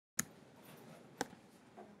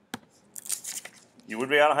You would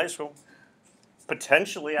be out of high school,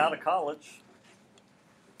 potentially out of college,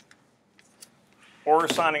 or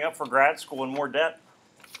signing up for grad school and more debt.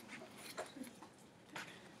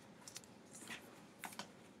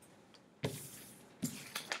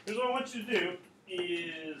 Here's what I want you to do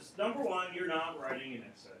is, number one, you're not writing an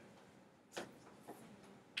essay.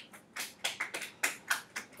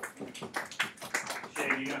 Shay,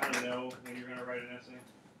 do you know how to know when you're going to write an essay?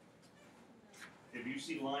 If you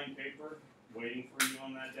see lined paper waiting for you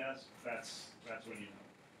on that desk, that's when you know.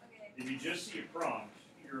 Okay. If you just see a prompt,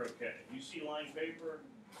 you're okay. If you see lined paper,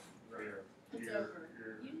 you're you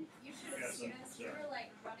should have seen us. We were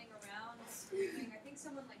like running around screaming. I think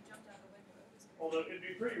someone like jumped out the window. Although it'd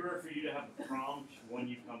be pretty rare for you to have a prompt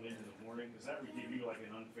when you come in the morning, because that would give you like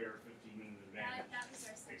an unfair 15-minute advantage. That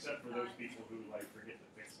was our except for those people who like forget to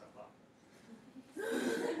pick stuff up.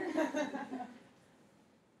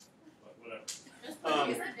 But whatever.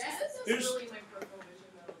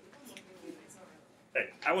 Hey,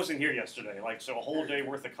 I wasn't here yesterday, like so a whole day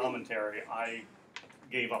worth of commentary. I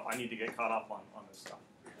gave up. I need to get caught up on this stuff.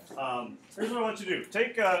 Here's what I want you to do: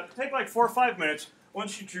 take like 4 or 5 minutes. I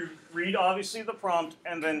want you to read, obviously, the prompt,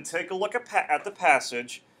 and then take a look at the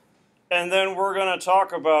passage, and then we're going to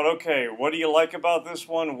talk about, okay, what do you like about this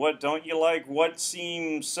one? What don't you like? What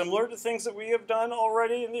seems similar to things that we have done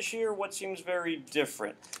already in this year? What seems very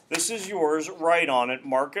different? This is yours. Write on it.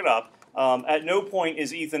 Mark it up. At no point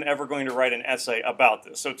is Ethan ever going to write an essay about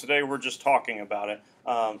this. So today we're just talking about it.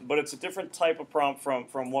 But it's a different type of prompt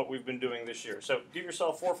from what we've been doing this year. So give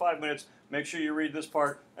yourself 4 or 5 minutes. Make sure you read this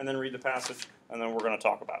part, and then read the passage, and then we're going to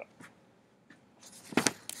talk about it.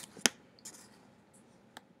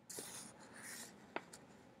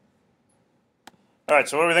 All right,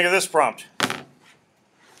 so what do we think of this prompt?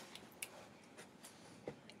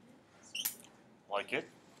 Like it?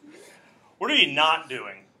 What are you not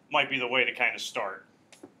doing? Might be the way to kind of start.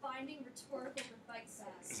 Finding rhetorical devices.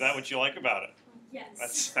 Is that what you like about it?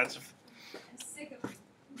 Yes. That's. I'm sick of it.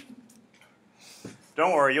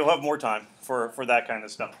 Don't worry, you'll have more time for that kind of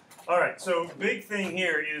stuff. All right, so big thing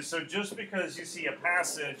here is, so just because you see a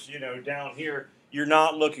passage, down here, you're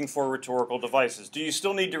not looking for rhetorical devices. Do you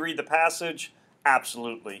still need to read the passage?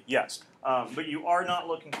 Absolutely, yes. But you are not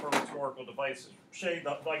looking for rhetorical devices. Shay,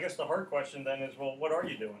 I guess the hard question then is, well, what are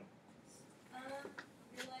you doing?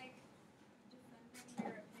 You're like defending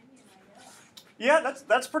your opinion, I guess. Yeah,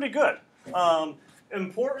 that's pretty good.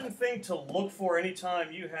 Important thing to look for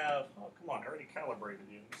anytime you have, oh, come on, I already calibrated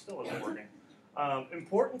you. It still isn't working.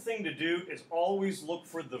 Important thing to do is always look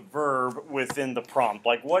for the verb within the prompt.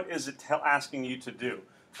 Like, what is it asking you to do?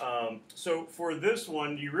 So for this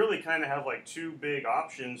one, you really kind of have like 2 big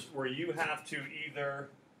options where you have to either,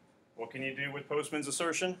 what can you do with Postman's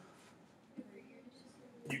assertion?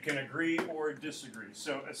 You can agree or disagree.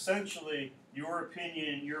 So essentially, your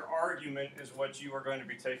opinion, your argument is what you are going to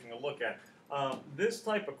be taking a look at. This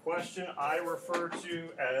type of question I refer to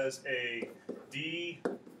as a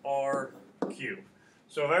DRQ.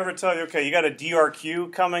 So if I ever tell you, okay, you got a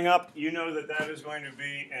DRQ coming up, you know that that is going to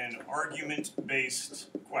be an argument-based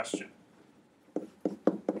question.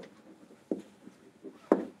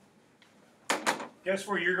 Guess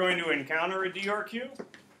where you're going to encounter a DRQ?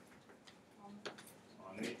 On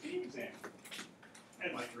the AP exam.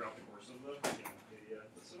 And like throughout the course of the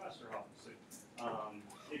semester, obviously.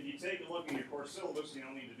 If you take a look in your course syllabus, you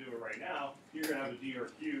don't need to do it right now, you're going to have a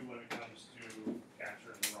DRQ when it comes to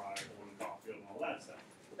Catcher in the Rye, Golden Caulfield, and all that stuff.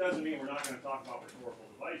 It doesn't mean we're not going to talk about rhetorical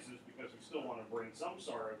devices, because we still want to bring some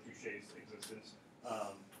sorrow to Shay's existence.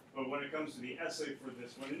 But when it comes to the essay for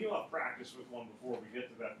this one, and you'll have practice with one before we get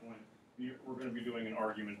to that point, we're going to be doing an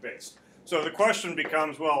argument-based. So the question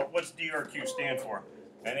becomes, well, what's DRQ stand for?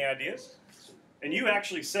 Any ideas? And you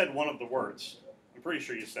actually said one of the words. I'm pretty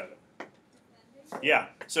sure you said it. Yeah,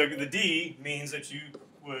 so the D means that you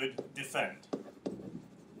would defend.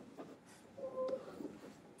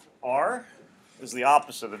 R is the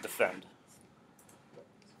opposite of defend.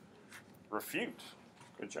 Refute.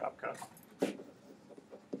 Good job, Cut.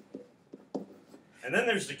 And then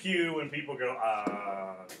there's the Q when people go,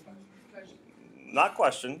 not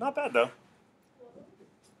question, not bad though.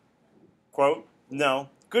 Quote, no.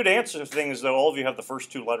 Good answer thing is though, all of you have the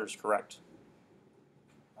first 2 letters correct.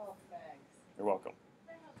 Oh, thanks. You're welcome.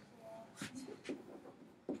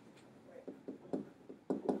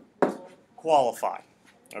 Qualify,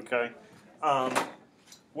 okay?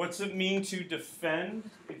 What's it mean to defend?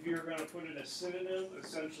 If you're going to put in a synonym,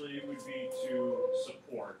 essentially it would be to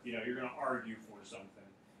support. You're going to argue for something.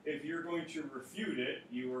 If you're going to refute it,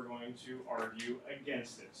 you are going to argue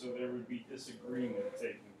against it. So there would be disagreement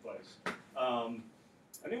taking place.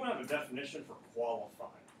 Anyone have a definition for qualify?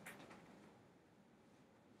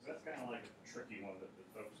 That's kind of like a tricky one that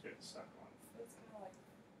folks get stuck on. It's kind of like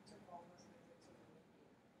to call this music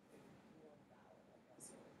to the more valid, I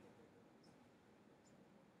guess.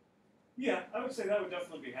 Yeah, I would say that would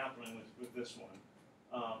definitely be happening with this one.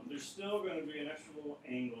 There's still going to be an extra little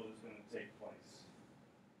angle that's going to take place.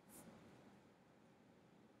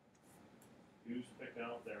 Who's picked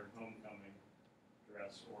out their homecoming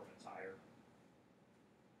dress or attire?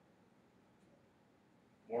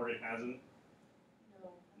 Morgan hasn't? No.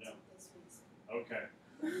 No. This week's. Okay.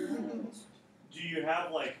 Do you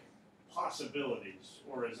have like possibilities,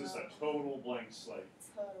 or is this a total blank slate?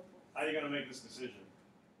 Total. How are you going to make this decision?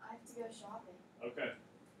 I have to go shopping. Okay.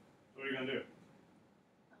 What are you going to do?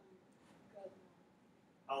 Good.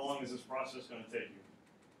 How long is this process going to take you?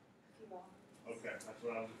 A few hours. Okay, that's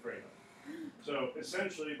what I was afraid of. So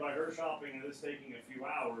essentially, by her shopping and this taking a few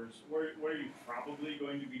hours, what are you probably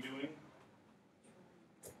going to be doing?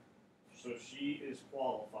 So she is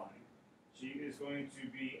qualifying. She is going to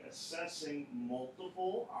be assessing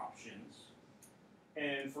multiple options.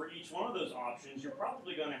 And for each one of those options, you're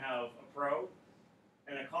probably going to have a pro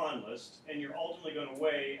and a con list, and you're ultimately going to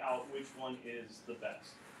weigh out which one is the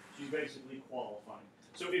best. She's basically qualifying.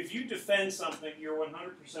 So if you defend something, you're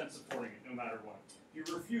 100% supporting it no matter what. If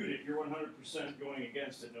you refute it, you're 100% going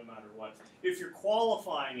against it no matter what. If you're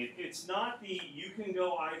qualifying it, it's not the you can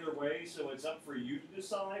go either way, so it's up for you to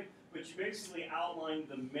decide, but you basically outline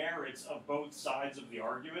the merits of both sides of the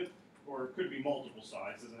argument, or it could be multiple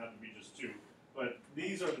sides, doesn't have to be just two. But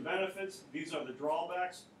these are the benefits, these are the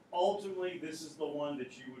drawbacks. Ultimately, this is the one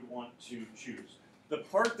that you would want to choose. The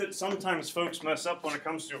part that sometimes folks mess up when it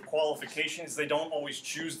comes to a qualification is they don't always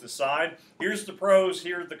choose the side. Here's the pros,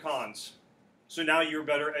 here are the cons. So now you're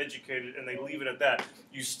better educated, and they leave it at that.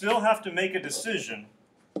 You still have to make a decision.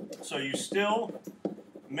 So you still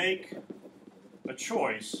make a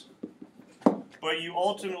choice, but you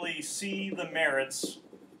ultimately see the merits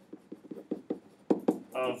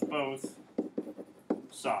of both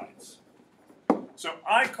sides. So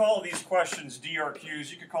I call these questions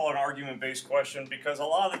DRQs. You could call it an argument-based question because a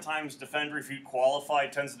lot of the times defend, refute, qualify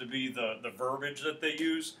tends to be the verbiage that they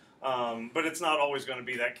use. But it's not always going to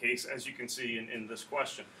be that case, as you can see in this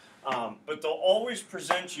question. But they'll always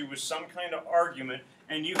present you with some kind of argument,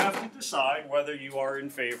 and you have to decide whether you are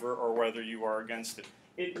in favor or whether you are against it.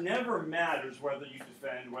 It never matters whether you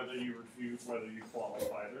defend, whether you refute, whether you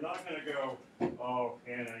qualify. They're not going to go, oh,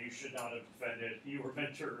 Hannah, you should not have defended. You were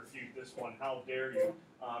meant to refute this one. How dare you?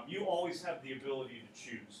 You always have the ability to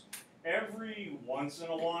choose. Every once in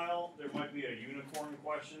a while, there might be a unicorn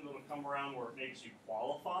question that will come around where it makes you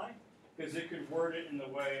qualify, because it could word it in the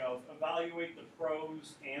way of evaluate the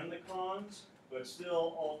pros and the cons, but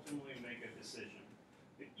still ultimately make a decision.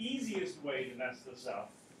 The easiest way to mess this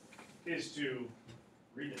up is to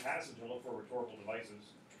read the passage and look for rhetorical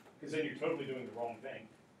devices, because then you're totally doing the wrong thing,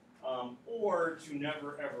 or to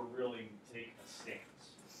never ever really take a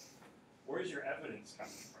stance. Where's your evidence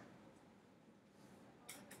coming from?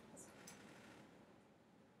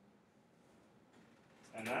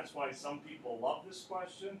 And that's why some people love this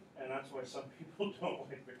question, and that's why some people don't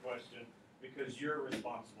like the question, because you're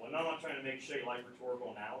responsible. And I'm not trying to make sure you like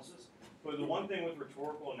rhetorical analysis, but the one thing with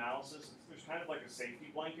rhetorical analysis, there's kind of like a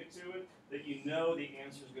safety blanket to it, that you know the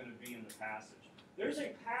answer is going to be in the passage. There's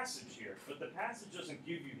a passage here, but the passage doesn't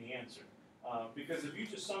give you the answer. Because if you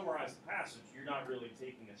just summarize the passage, you're not really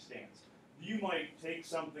taking a stance. You might take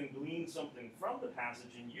something, glean something from the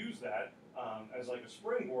passage and use that as like a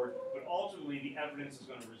springboard, but ultimately the evidence is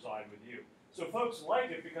going to reside with you. So folks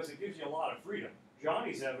like it because it gives you a lot of freedom.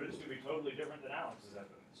 Johnny's evidence could be totally different than Alex's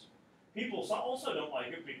evidence. People also don't like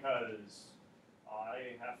it because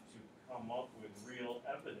I have to come up with real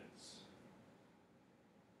evidence,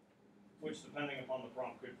 which depending upon the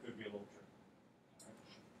prompt could be a little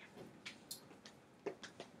tricky.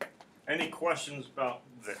 Any questions about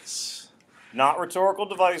this? Not rhetorical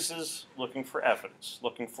devices, looking for evidence,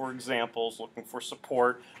 looking for examples, looking for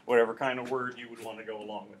support, whatever kind of word you would want to go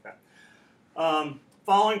along with that.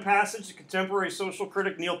 Following passage, the contemporary social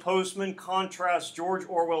critic Neil Postman contrasts George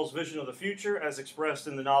Orwell's vision of the future as expressed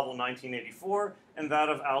in the novel 1984 and that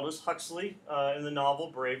of Aldous Huxley in the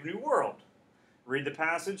novel Brave New World. Read the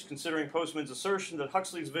passage, considering Postman's assertion that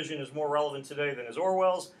Huxley's vision is more relevant today than is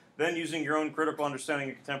Orwell's, then using your own critical understanding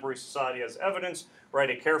of contemporary society as evidence, write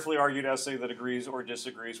a carefully argued essay that agrees or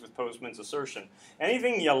disagrees with Postman's assertion.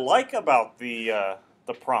 Anything you like about the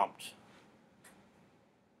prompt?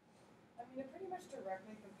 I mean, it pretty much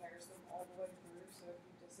directly compares them all the way through, so if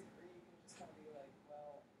you disagree, you can just kind of be like,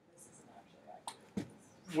 well, this isn't actually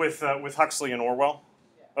accurate. With Huxley and Orwell?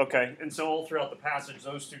 Yeah. Okay, and so all throughout the passage,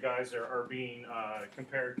 those two guys are being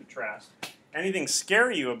compared, contrast. Anything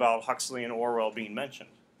scare you about Huxley and Orwell being mentioned?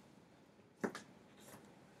 If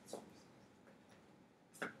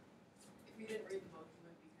you didn't read the book, you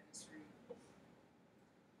might be kind of screwed. Did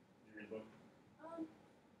you read the book?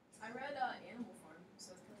 I read Animal Farm,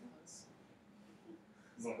 so it's kind of close.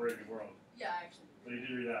 About Brave New World. Yeah, I actually. So you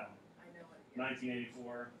did read that one. I know it. Yeah.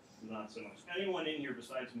 1984, not so much. Anyone in here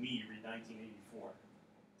besides me read 1984?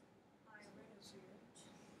 I read a page.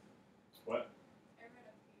 What? I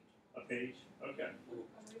read A page? Okay. I'm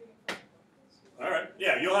reading it from the book. All right.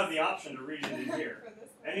 Yeah, you'll have the option to read it in here. For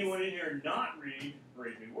this class. Anyone in here not read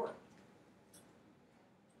Brave New World?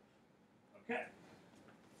 Okay.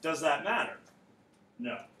 Does that matter?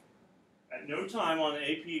 No. At no time on the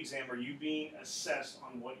AP exam are you being assessed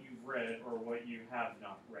on what you've read or what you have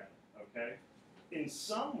not read. Okay? In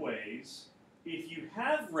some ways, if you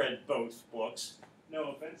have read both books,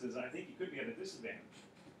 no offenses, I think you could be at a disadvantage.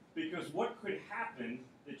 Because what could happen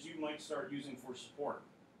that you might start using for support?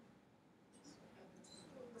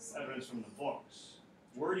 Evidence from the books.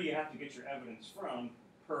 Where do you have to get your evidence from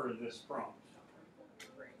per this prompt?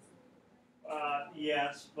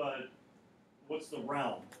 Yes, but what's the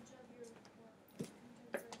realm?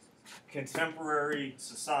 Contemporary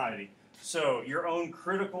society. So your own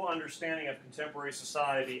critical understanding of contemporary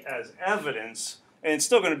society as evidence, and it's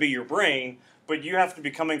still going to be your brain, but you have to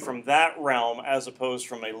be coming from that realm as opposed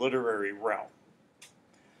from a literary realm.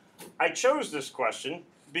 I chose this question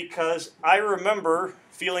because I remember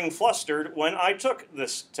feeling flustered when I took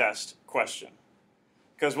this test question.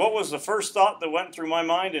 Because what was the first thought that went through my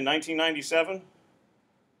mind in 1997?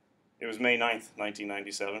 It was May 9th,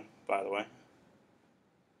 1997, by the way.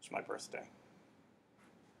 It's my birthday.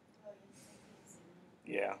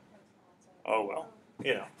 Yeah. Oh, well.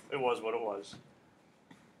 You know, it was what it was.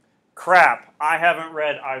 Crap, I haven't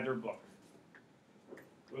read either book,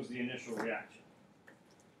 was the initial reaction.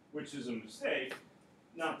 Which is a mistake.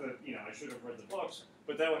 Not that, you know, I should have read the books,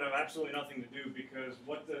 but that would have absolutely nothing to do because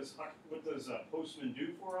what does Postman do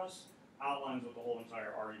for us? Outlines what the whole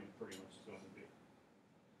entire argument pretty much is going to be.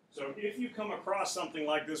 So if you come across something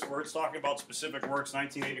like this where it's talking about specific works,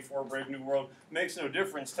 1984, Brave New World, makes no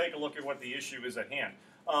difference. Take a look at what the issue is at hand.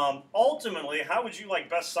 Ultimately, how would you like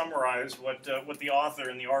best summarize what the author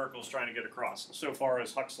in the article is trying to get across so far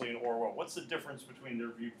as Huxley and Orwell? What's the difference between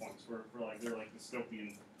their viewpoints for like they're like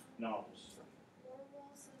dystopian novels?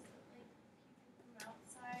 Orwell says that like people from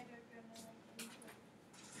outside are gonna like inflict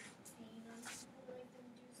pain on people to make them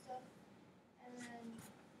do stuff, and then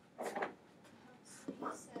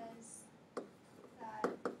Huxley says that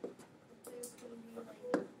there's gonna be like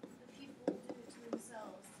the people do it to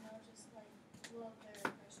themselves, and they'll just like love their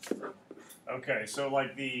oppression so much. Okay, so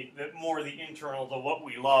like the more the internal, the what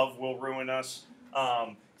we love will ruin us.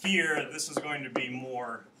 Here, this is going to be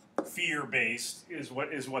more fear-based, is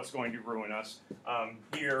what's going to ruin us.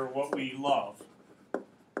 Here, what we love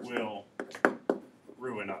will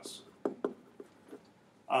ruin us.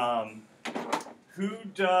 Who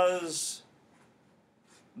does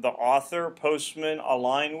the author, Postman,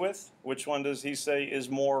 align with? Which one does he say is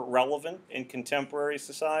more relevant in contemporary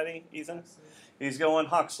society, Ethan? He's going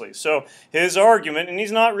Huxley. So his argument, and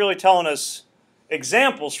he's not really telling us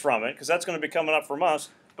examples from it, because that's going to be coming up from us,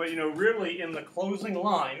 but you know, really in the closing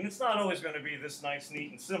line, and it's not always going to be this nice, neat,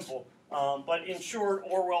 and simple, but in short,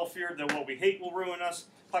 Orwell feared that what we hate will ruin us,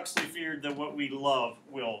 Huxley feared that what we love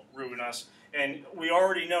will ruin us, and we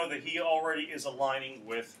already know that he already is aligning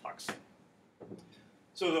with Huxley.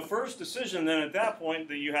 So the first decision then at that point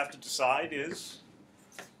that you have to decide is,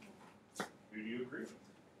 who do you agree with?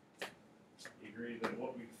 Do you agree that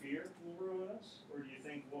what we fear will ruin us, or do you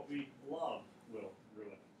think what we love will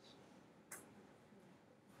ruin us?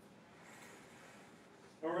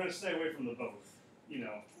 And we're going to stay away from the both. You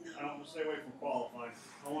know, I don't want to stay away from qualifying.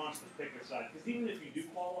 I want us to pick a side. Because even if you do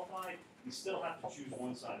qualify, you still have to choose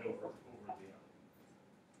one side over the other.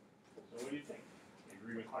 So what do you think? Do you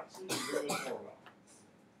agree with Huxley? Do you agree with Orwell?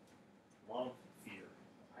 Love, fear.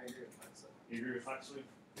 I agree with Huxley. You agree with Huxley?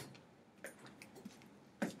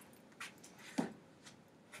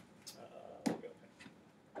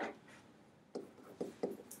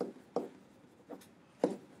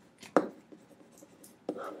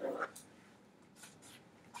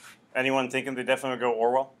 Anyone thinking they definitely go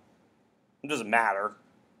Orwell? It doesn't matter.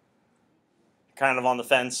 Kind of on the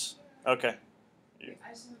fence. Okay. I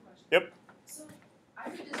just have a question. Yep. So I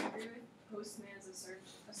would disagree with Postman's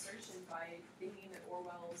assertion by thinking that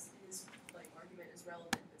Orwell's his like argument is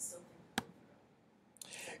relevant, but still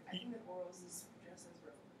think I think that Orwell's is just as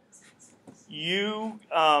relevant as his. You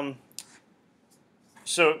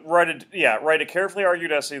So write a carefully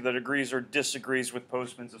argued essay that agrees or disagrees with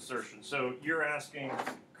Postman's assertion. So you're asking,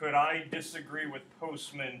 could I disagree with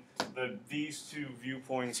Postman that these two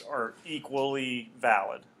viewpoints are equally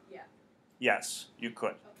valid? Yeah. Yes, you could.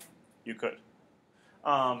 Okay. You could.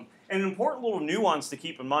 And an important little nuance to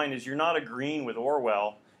keep in mind is you're not agreeing with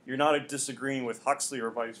Orwell. You're not disagreeing with Huxley or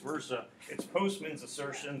vice versa. It's Postman's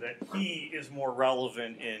assertion that he is more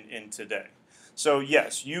relevant in today. So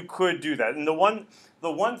yes, you could do that. And the one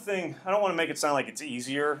thing, I don't want to make it sound like it's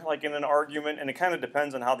easier, like in an argument, and it kind of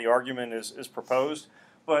depends on how the argument is proposed.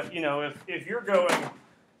 But you know, if you're going,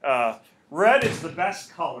 red is the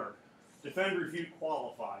best color, defend, refute,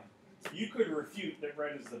 qualify. You could refute that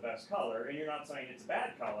red is the best color, and you're not saying it's a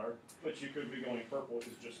bad color, but you could be going purple is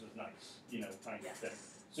just as nice, you know, kind of thing.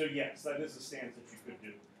 So yes, that is a stance that you could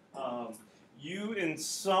do. You, in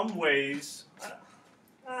some ways,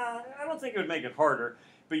 I don't think it would make it harder,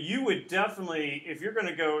 but you would definitely, if you're going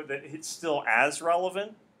to go that it's still as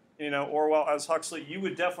relevant, you know, Orwell as Huxley, you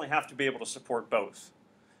would definitely have to be able to support both.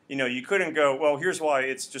 You know, you couldn't go, well, here's why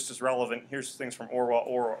it's just as relevant. Here's things from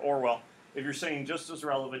Orwell. If you're saying just as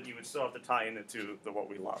relevant, you would still have to tie in it to the what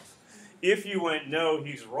we love. If you went, no,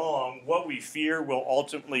 he's wrong, what we fear will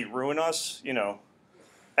ultimately ruin us, you know,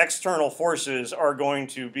 external forces are going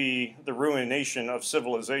to be the ruination of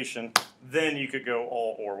civilization, then you could go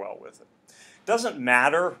all Orwell with it. Doesn't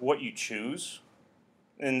matter what you choose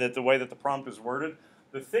in the way that the prompt is worded.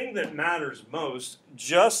 The thing that matters most,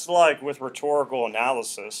 just like with rhetorical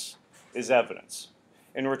analysis, is evidence.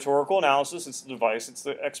 In rhetorical analysis, it's the device, it's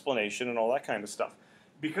the explanation, and all that kind of stuff.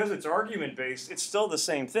 Because it's argument-based, it's still the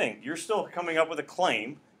same thing. You're still coming up with a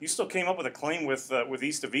claim. You still came up with a claim with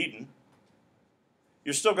East of Eden.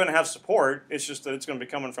 You're still going to have support. It's just that it's going to be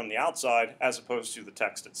coming from the outside as opposed to the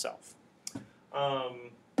text itself.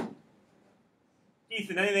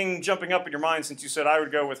 Ethan, anything jumping up in your mind since you said I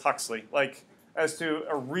would go with Huxley? Like, as to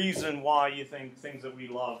a reason why you think things that we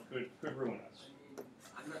love could ruin us?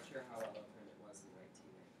 I'm not sure how eloquent it was in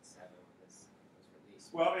 1997 when this was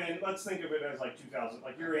released. Well, and let's think of it as like 2000.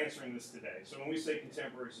 Like you're answering this today. So when we say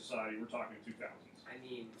contemporary society, we're talking 2000s. I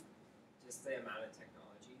mean, just the amount of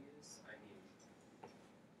technology used. I mean,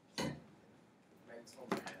 mental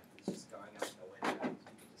math is just going out the window.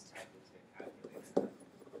 You can just type into a calculator.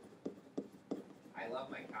 I love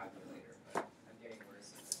my calculator, but I'm getting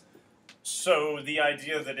worse at it. So the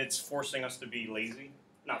idea that it's forcing us to be lazy,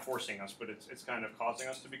 not forcing us, but it's kind of causing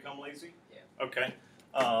us to become lazy? Yeah. Okay.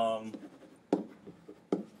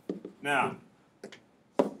 Now,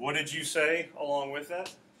 what did you say along with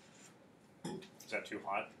that? Is that too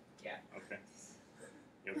hot? Yeah. Okay.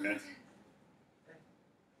 You okay?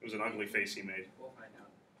 It was an ugly face he made. We'll find out.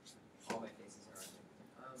 All my faces are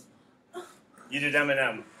ugly. You did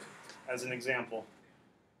Eminem as an example.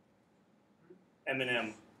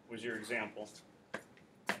 Eminem was your example.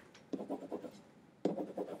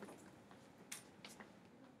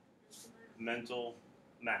 Mental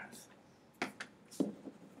math.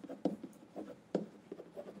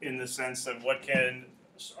 In the sense of what can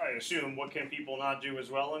people not do as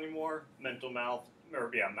well anymore? Mental math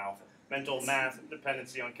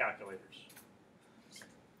dependency on calculators.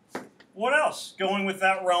 What else? Going with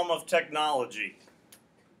that realm of technology.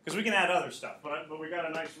 Because we can add other stuff, but we got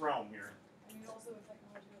a nice realm here. I mean, also with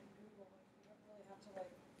technology like Google, like, you don't really have to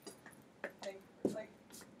think, like,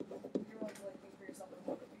 you don't have to think for yourself.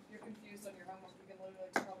 If you're confused on your homework, you can literally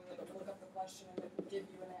probably look up the question and it will give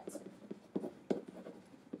you an answer.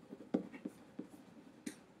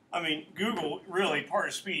 I mean, Google, really, part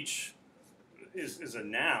of speech is a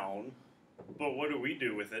noun, but what do we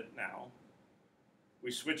do with it now?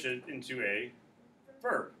 We switch it into a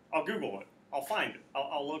verb. I'll Google it. I'll find it.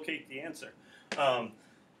 I'll locate the answer. I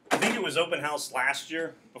think it was open house last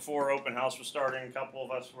year. Before open house was starting, a couple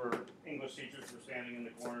of us were English teachers were standing in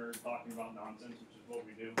the corner talking about nonsense, which is what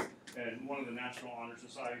we do. And one of the National Honor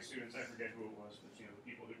Society students, I forget who it was, but you know, the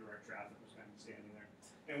people who direct traffic was kind of standing there.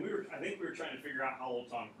 And I think we were trying to figure out how old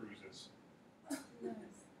Tom Cruise is. I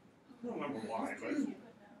don't remember why, but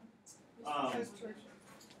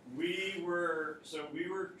we were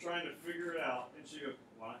trying to figure it out, and she goes,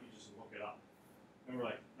 "Why don't you just look it up?" And we're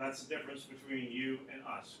like, "That's the difference between you and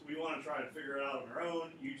us. We want to try to figure it out on our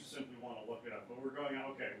own. You just simply want to look it up." But we're going,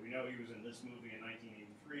 "Okay, we know he was in this movie in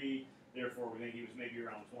 1983. Therefore, we think he was maybe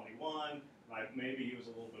around 21. Maybe he was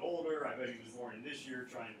a little bit older. I bet he was born in this year.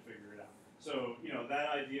 Trying to figure it out." So, you know, that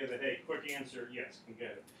idea that, hey, quick answer, yes, can get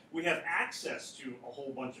it. We have access to a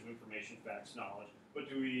whole bunch of information, facts, knowledge, but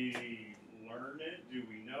do we learn it? Do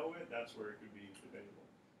we know it? That's where it could be debatable.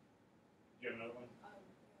 Do you have another one? I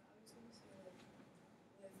was going to say, like,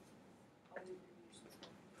 all the abbreviations.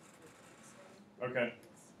 Okay.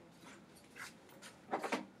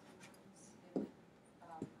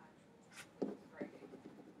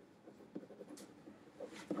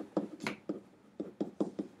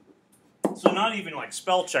 So not even like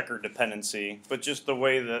spell checker dependency, but just the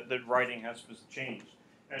way that writing has changed.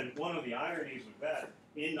 And one of the ironies of that,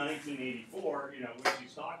 in 1984, which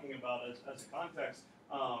he's talking about as a context,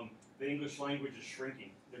 the English language is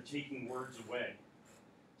shrinking. They're taking words away.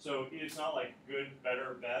 So it's not like good,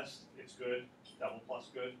 better, best. It's good, double plus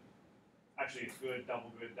good. Actually, it's good,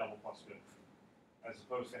 double plus good. As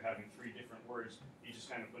opposed to having 3 different words, you just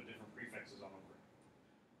kind of put different prefixes on the word.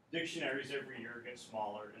 Dictionaries every year get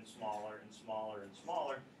smaller and smaller and smaller and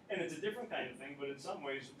smaller. And it's a different kind of thing, but in some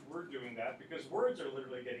ways we're doing that because words are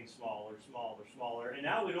literally getting smaller, smaller, smaller. And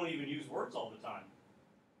now we don't even use words all the time.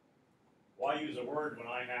 Why use a word when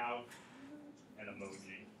I have an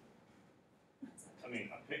emoji? I mean,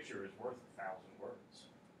 a picture is worth 1,000 words.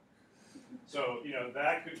 So,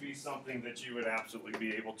 that could be something that you would absolutely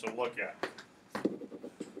be able to look at.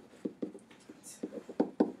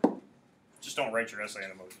 Just don't write your essay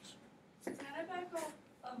in emojis. Kind of back off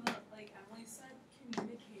of like Emily said,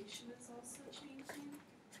 communication is also changing.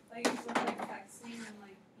 Like instead of like texting and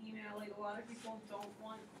like email, like a lot of people don't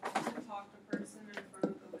want to talk to a person in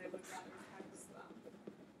front of them, they would rather text them.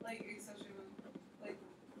 Like especially when like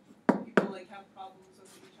people like have problems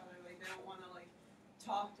with each other, like they don't want to like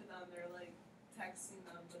talk to them, they're like texting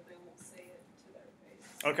them, but they won't say it to their face.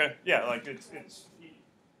 Okay, yeah, like it's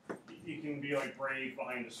you can be like brave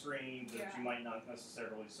behind a screen that Yeah. you might not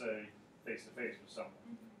necessarily say face to face with someone.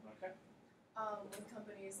 Mm-hmm. Okay. With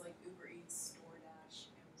companies like Uber Eats, DoorDash,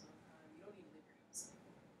 Amazon Prime, you don't need to leave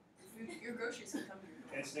your house. Your groceries can come to your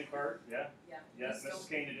door. Instacart, yeah. Yeah. Yes, just Mrs.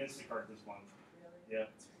 Kane did Instacart this month. Really? Yeah.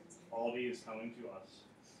 That's crazy. Aldi is coming to us.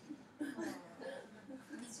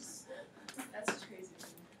 That's just crazy to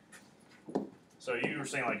me. So you were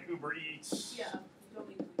saying like Uber Eats, Yeah, you don't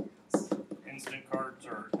need to leave your house. Instacart,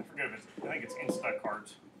 or I forget if I think it's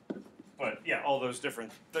Instacart. But yeah, all those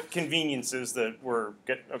different conveniences that were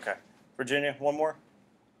okay. Virginia, one more?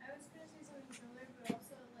 I was gonna say something similar, but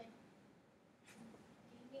also like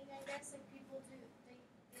gaming, I guess, like people do they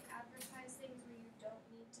advertise things where you don't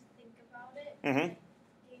need to think about it. Mm-hmm. Like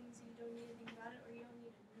games you don't need to think about it, or you don't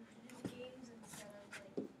need to move to do the games instead of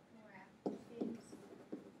like more active games.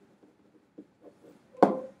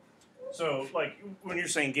 So like when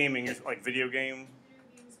you're saying gaming, you're like video game, Video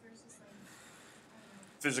games versus like I don't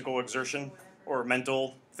know, physical exertion, whatever. or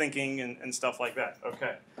mental thinking and stuff like that.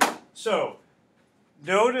 Okay. So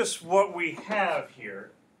notice what we have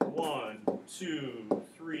here. 1, 2,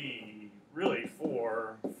 3, really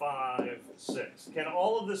 4, 5, 6. Can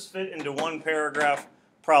all of this fit into one paragraph?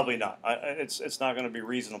 Probably not. It's not going to be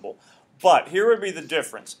reasonable. But here would be the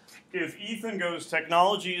difference. If Ethan goes,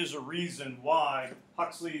 technology is a reason why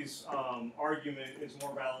Huxley's argument is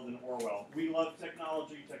more valid than Orwell. We love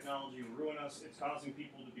technology. Technology will ruin us. It's causing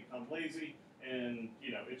people to become lazy, and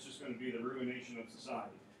it's just going to be the ruination of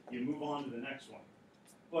society. You move on to the next one.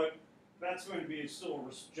 But that's going to be still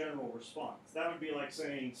a general response. That would be like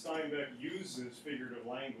saying Steinbeck uses figurative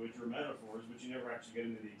language or metaphors, but you never actually get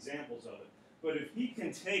into the examples of it. But if he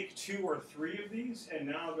can take 2 or 3 of these and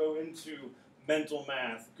now go into mental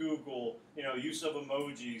math, Google, use of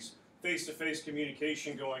emojis, face-to-face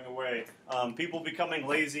communication going away, people becoming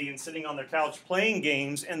lazy and sitting on their couch playing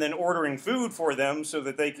games and then ordering food for them so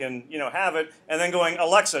that they can, have it, and then going,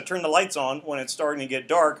 Alexa, turn the lights on when it's starting to get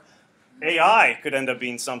dark. AI could end up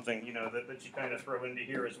being something, that you kind of throw into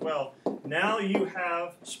here as well. Now you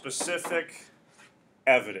have specific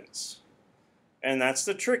evidence. And that's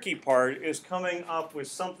the tricky part, is coming up with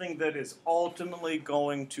something that is ultimately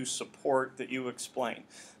going to support that you explain.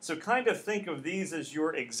 So kind of think of these as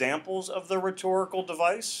your examples of the rhetorical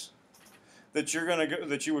device that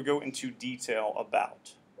you would go into detail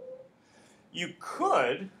about. You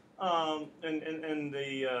could, and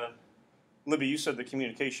Libby, you said the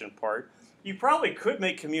communication part. You probably could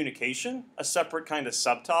make communication a separate kind of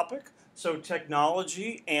subtopic. So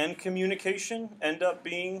technology and communication end up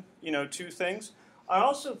being, 2 things. I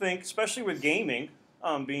also think, especially with gaming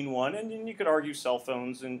being one, and you could argue cell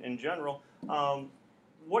phones in general,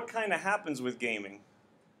 what kind of happens with gaming?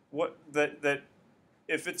 That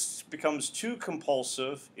if it becomes too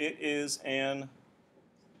compulsive, it is an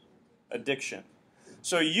addiction.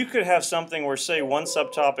 So you could have something where, say, one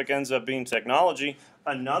subtopic ends up being technology,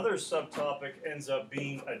 another subtopic ends up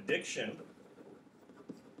being addiction.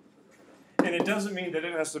 And it doesn't mean that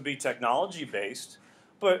it has to be technology-based,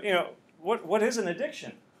 but, what is an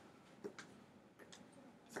addiction?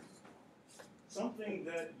 Something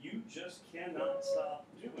that you just cannot stop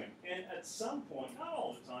doing. And at some point, not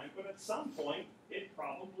all the time, but at some point, it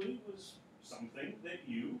probably was something that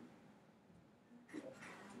you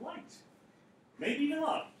liked. Maybe you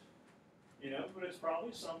loved, but it's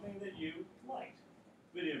probably something that you liked.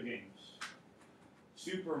 Video games.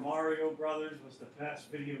 Super Mario Brothers was the best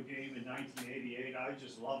video game in 1988. I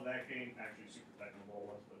just love that game. Actually, Super Techno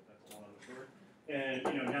was, but that's a whole other story. And,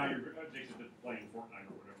 now you're addicted to playing Fortnite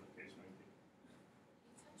or whatever the case may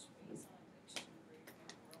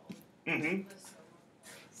be.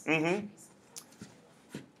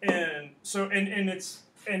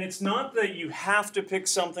 And it's not that you have to pick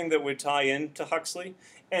something that would tie into Huxley,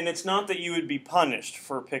 and it's not that you would be punished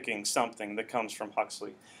for picking something that comes from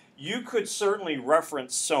Huxley. You could certainly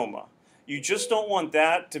reference Soma. You just don't want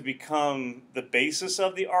that to become the basis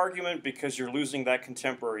of the argument because you're losing that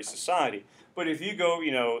contemporary society. But if you go,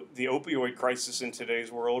 the opioid crisis in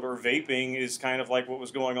today's world, or vaping is kind of like what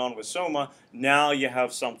was going on with Soma, now you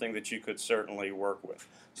have something that you could certainly work with.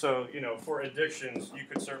 So, for addictions, you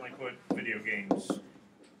could certainly put video games.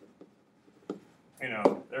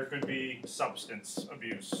 There could be substance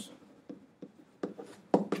abuse.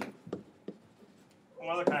 What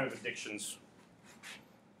other kind of addictions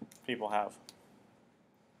people have?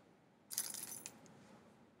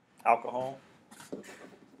 Alcohol.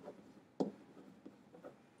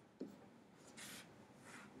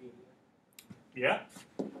 Yeah.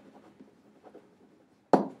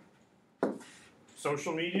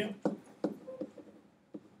 Social media.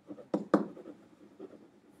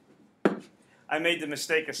 I made the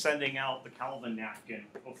mistake of sending out the Calvin napkin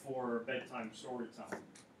before bedtime story time.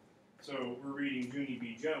 So we're reading Junie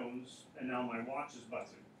B. Jones, and now my watch is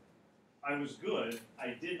buzzing. I was good.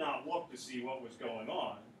 I did not look to see what was going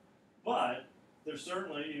on, but there's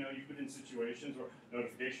certainly, you've been in situations where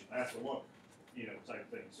notification, I have to look, type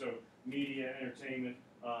thing. So media, entertainment,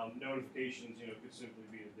 notifications, could simply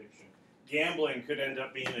be addiction. Gambling could end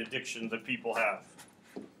up being an addiction that people have.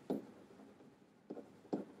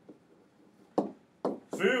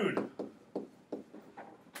 Food.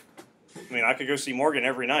 I mean, I could go see Morgan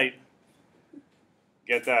every night.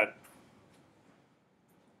 Get that.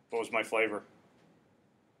 What was my flavor?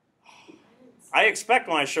 I expect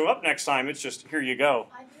when I show up next time, it's just, here you go.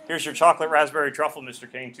 Here's your chocolate raspberry truffle,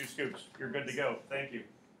 Mr. Kane, 2 scoops. You're good to go. Thank you.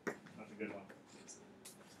 That's a good one.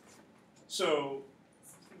 So,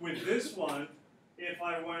 with this one, if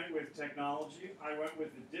I went with technology, I went with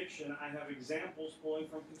addiction, I have examples pulling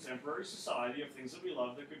from contemporary society of things that we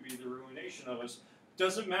love that could be the ruination of us.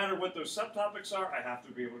 Doesn't matter what those subtopics are, I have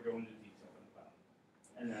to be able to go into detail about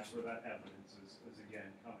it. And that's where that evidence is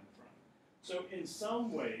again, coming from. So in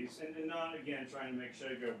some ways, and not, again, trying to make sure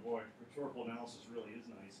you go, boy, rhetorical analysis really is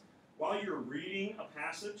nice. While you're reading a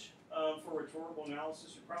passage for rhetorical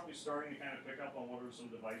analysis, you're probably starting to kind of pick up on what are some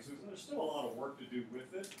devices, and there's still a lot of work to do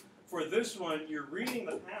with it. For this one, you're reading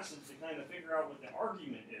the passage to kind of figure out what the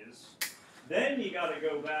argument is. Then you got to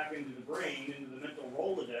go back into the brain, into the mental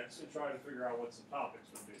Rolodex, and try to figure out what some topics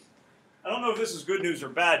would be. I don't know if this is good news or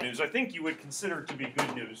bad news. I think you would consider it to be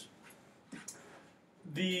good news.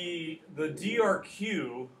 The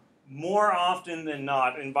DRQ, more often than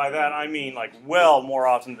not, and by that I mean like well more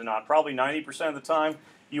often than not, probably 90% of the time,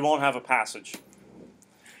 you won't have a passage.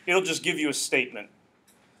 It'll just give you a statement.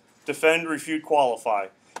 Defend, refute, qualify.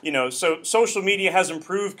 So social media has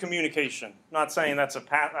improved communication. Not saying that's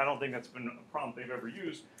I don't think that's been a prompt they've ever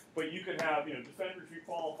used, but you could have, defend, refute,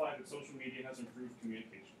 qualify that social media has improved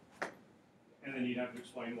communication. And then you'd have to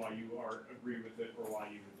explain why you agree with it or why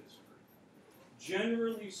you would disagree.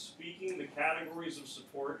 Generally speaking, the categories of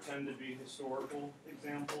support tend to be historical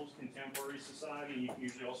examples, contemporary society, and you can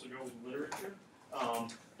usually also go with literature.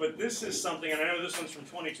 But this is something, and I know this one's from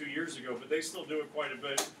 22 years ago, but they still do it quite a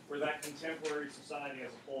bit, where that contemporary society as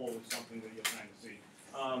a whole is something that you'll kind of see.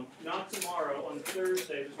 Not tomorrow, on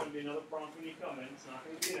Thursday, there's going to be another prompt when you come in. It's not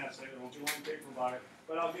going to be an essay, there won't be line paper by it,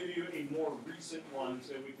 but I'll give you a more recent one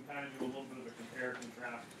so we can kind of do a little bit of a compare and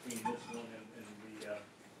contrast between this one and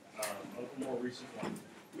a more recent one.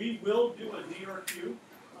 We will do a DRQ,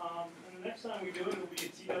 and the next time we do it, it'll be a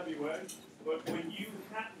TWA. But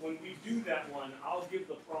when we do that one, I'll give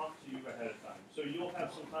the prompt to you ahead of time. So you'll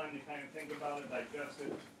have some time to kind of think about it, digest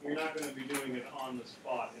it. You're not going to be doing it on the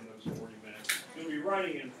spot in those 40 minutes. You'll be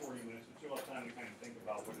writing in 40 minutes, but you'll have time to kind of think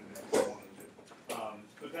about what it is you want to do.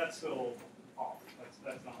 But that's still off.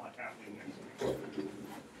 That's not like happening next week.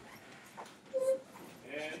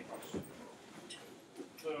 Any questions?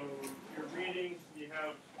 So you're reading, you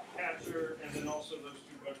have Catcher, and then also those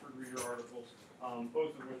 2 Bedford Reader articles.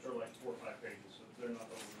 Both of which are like 4 or 5 pages, so they're not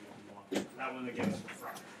overly long. That one again is the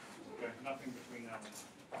front. Okay, nothing between that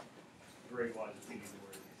one. Grade-wise, if you need to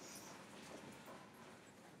worry.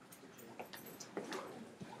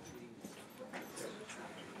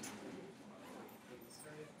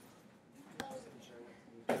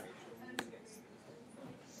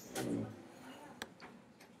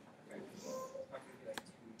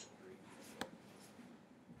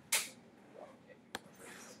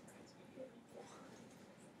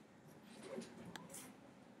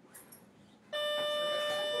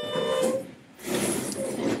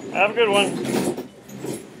 Have a good one.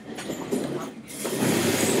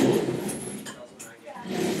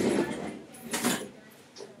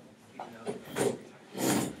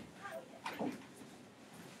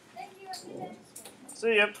 Thank you. Have a good day.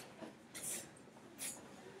 See ya.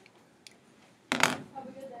 Have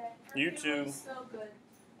a good day. Her You Halo too. is still good.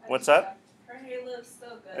 I What's just that? checked. Her Halo is still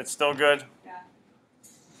good. It's still good. Yeah. Have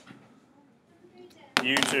a great day.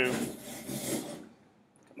 You too.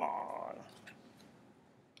 Come on.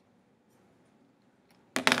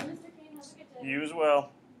 Mr. Kane, have a good day. You as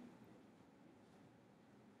well.